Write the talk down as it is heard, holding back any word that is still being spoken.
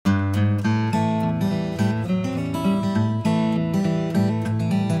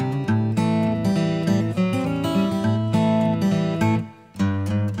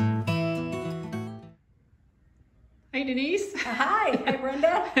Denise. Hi,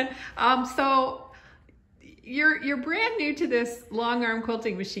 Brenda. So you're brand new to this long arm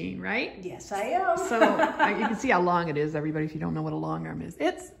quilting machine, right? Yes, I am. So you can see how long it is, everybody, if you don't know what a long arm is.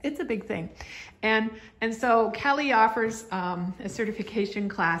 It's a big thing. And so Kelly offers a certification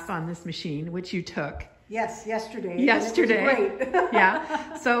class on this machine, which you took. Yes, yesterday. Yesterday. It was great.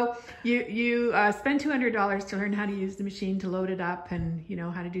 Yeah. So you spend $200 to learn how to use the machine, to load it up, and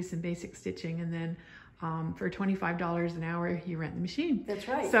how to do some basic stitching, and then for $25 an hour, you rent the machine. That's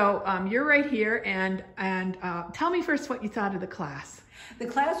right. So you're right here, and tell me first what you thought of the class. The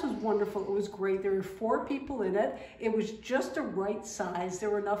class was wonderful. It was great. There were 4 people in it. It was just the right size. There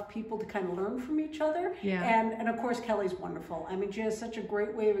were enough people to kind of learn from each other. Yeah. And of course, Kelly's wonderful. I mean, she has such a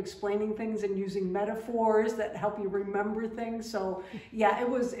great way of explaining things and using metaphors that help you remember things. So yeah, it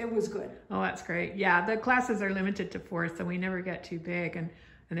was good. Oh, that's great. Yeah, the classes are limited to 4, so we never get too big, and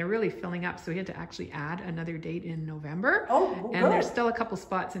they're really filling up. So we had to actually add another date in November. Oh, well, and there's still a couple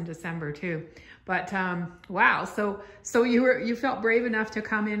spots in December too. But wow, so you felt brave enough to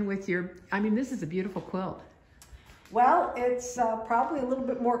come in with your, I mean, this is a beautiful quilt. Well, it's probably a little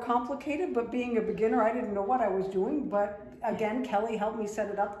bit more complicated, but being a beginner, I didn't know what I was doing. But again, Kelly helped me set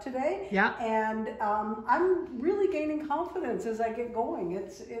it up today. Yeah. And I'm really gaining confidence as I get going.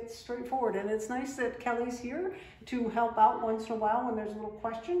 It's straightforward, and it's nice that Kelly's here to help out once in a while when there's a little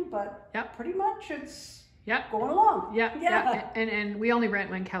question. But yep, pretty much it's yep, going along. Yeah, yeah. And we only rent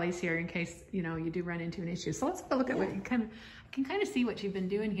when Kelly's here in case you do run into an issue. So let's go look at what you I can kind of see what you've been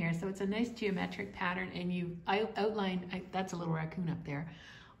doing here. So it's a nice geometric pattern, and I outlined, that's a little raccoon up there,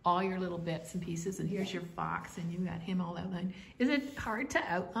 all your little bits and pieces, and here's your fox, and you got him all outlined. Is it hard to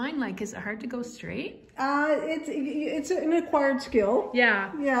outline? Like, is it hard to go straight? It's an acquired skill.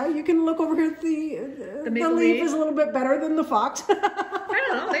 Yeah. Yeah, you can look over here. The leaf is a little bit better than the fox. I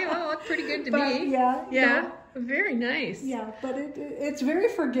don't know. They all look pretty good to me. Yeah. Yeah. Very nice. Yeah, but it's very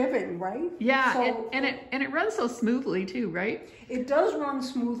forgiving, right? Yeah, so, and it runs so smoothly too, right? It does run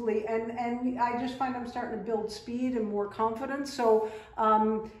smoothly, and I just find I'm starting to build speed and more confidence. So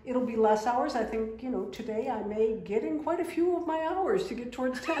it'll be less hours. I think today I may get in quite a few of my hours to get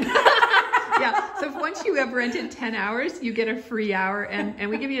towards 10. Yeah. So once you have rented 10 hours, you get a free hour, and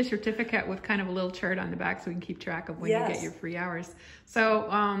we give you a certificate with kind of a little chart on the back so we can keep track of when you get your free hours. So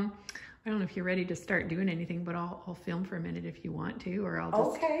I don't know if you're ready to start doing anything, but I'll film for a minute if you want to, or I'll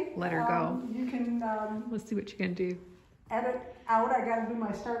just let her go. You can. Let's see what you can do. Edit out. I got to do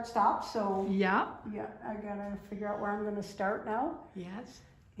my start stop. So yeah. Yeah, I got to figure out where I'm going to start now. Yes.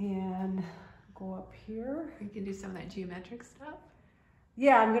 And go up here. You can do some of that geometric stuff.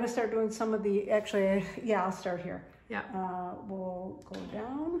 Yeah, I'm going to start doing some of the. Actually, yeah, I'll start here. Yeah. We'll go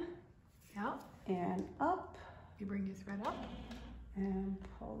down. Yeah. And up. You bring your thread up. And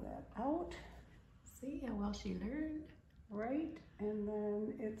pull that out. See how well she learned. Right, and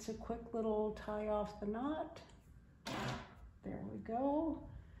then it's a quick little tie off the knot. There we go.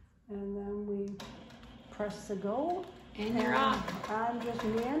 And then we press the go. And you're off. I'm just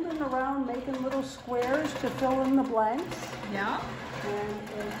meandering around making little squares to fill in the blanks. Yeah. And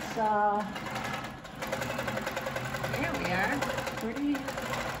it's there we are. Pretty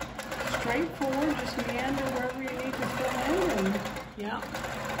straightforward. Just meander wherever you need to fill in, and yeah,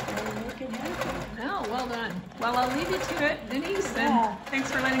 make it happen. Oh, well done. Well, I'll leave you to it, Denise, and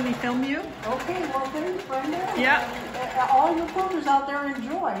thanks for letting me film you. Okay, well, thanks, Brenda. Yeah. And all your quilters out there,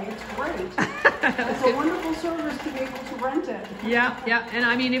 enjoy. It's great. It's a wonderful service to be able to rent it. Yeah, yeah. And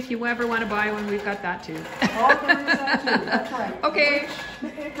I mean, if you ever want to buy one, we've got that too. Oh, there is that too. That's right. Okay.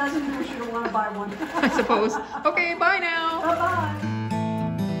 It doesn't do if you don't want to buy one. I suppose. Okay, bye now. Bye-bye.